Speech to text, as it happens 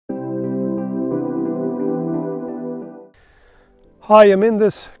Hi, I'm in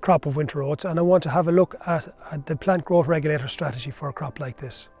this crop of winter oats and I want to have a look at the plant growth regulator strategy for a crop like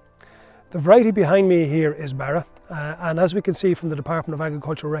this. The variety behind me here is Barra, and as we can see from the Department of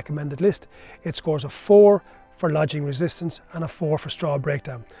Agriculture recommended list, it scores a 4 for lodging resistance and a 4 for straw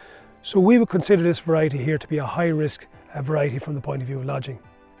breakdown. So we would consider this variety here to be a high risk variety from the point of view of lodging.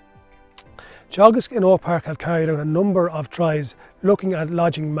 Teagasc in Oak Park have carried out a number of trials looking at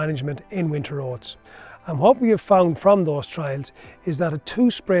lodging management in winter oats. And what we have found from those trials is that a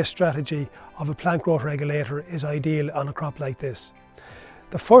 2-spray strategy of a plant growth regulator is ideal on a crop like this.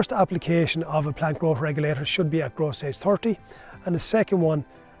 The first application of a plant growth regulator should be at growth stage 30 and the second one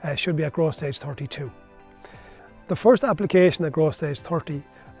should be at growth stage 32. The first application at growth stage 30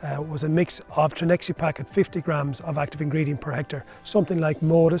 was a mix of Teagasc at 50 grams of active ingredient per hectare, something like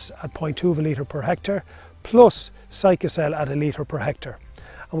Oats at 0.2 of a litre per hectare, plus Teagasc at a litre per hectare.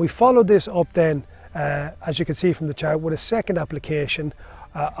 And we followed this up then, as you can see from the chart, with a second application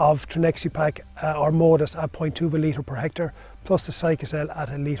of Teagasc or Oats at 0.2 of a litre per hectare, plus the Teagasc at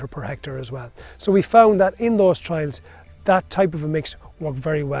a litre per hectare as well. So we found that in those trials, that type of a mix worked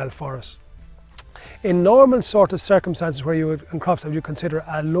very well for us. In normal sort of circumstances where you would, in crops that you consider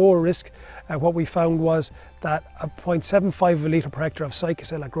a lower risk, what we found was that a 0.75 of a litre per hectare of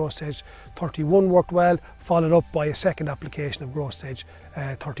Teagasc at growth stage 31 worked well, followed up by a second application of growth stage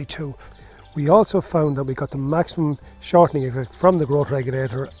 32. We also found that we got the maximum shortening effect from the growth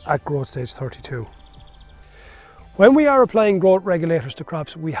regulator at growth stage 32. When we are applying growth regulators to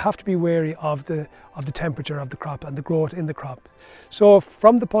crops, we have to be wary of the temperature of the crop and the growth in the crop. So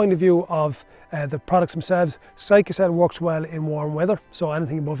from the point of view of the products themselves, Teagasc works well in warm weather, so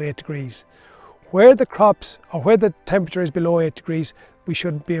anything above 8 degrees. Where the crops, or where the temperature is below 8 degrees, we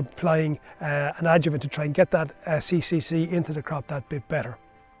should be applying an adjuvant to try and get that CCC into the crop that bit better.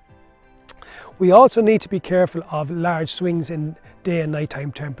 We also need to be careful of large swings in day and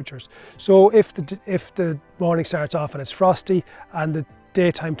nighttime temperatures. So if the morning starts off and it's frosty and the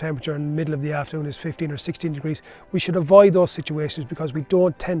daytime temperature in the middle of the afternoon is 15 or 16 degrees, we should avoid those situations because we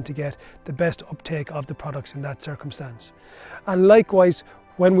don't tend to get the best uptake of the products in that circumstance. And likewise,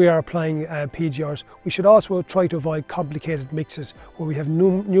 when we are applying PGRs, we should also try to avoid complicated mixes where we have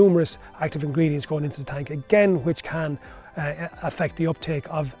numerous active ingredients going into the tank, again, which can affect the uptake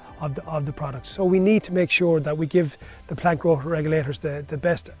of the products. So we need to make sure that we give the plant growth regulators the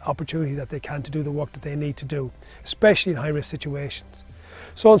best opportunity that they can to do the work that they need to do, especially in high-risk situations.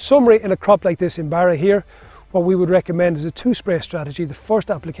 So in summary, in a crop like this in Barra here, what we would recommend is a 2-spray strategy. The first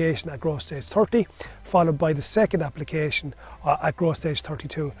application at growth stage 30, followed by the second application at growth stage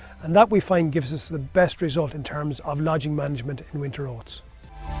 32. And that we find gives us the best result in terms of lodging management in winter oats.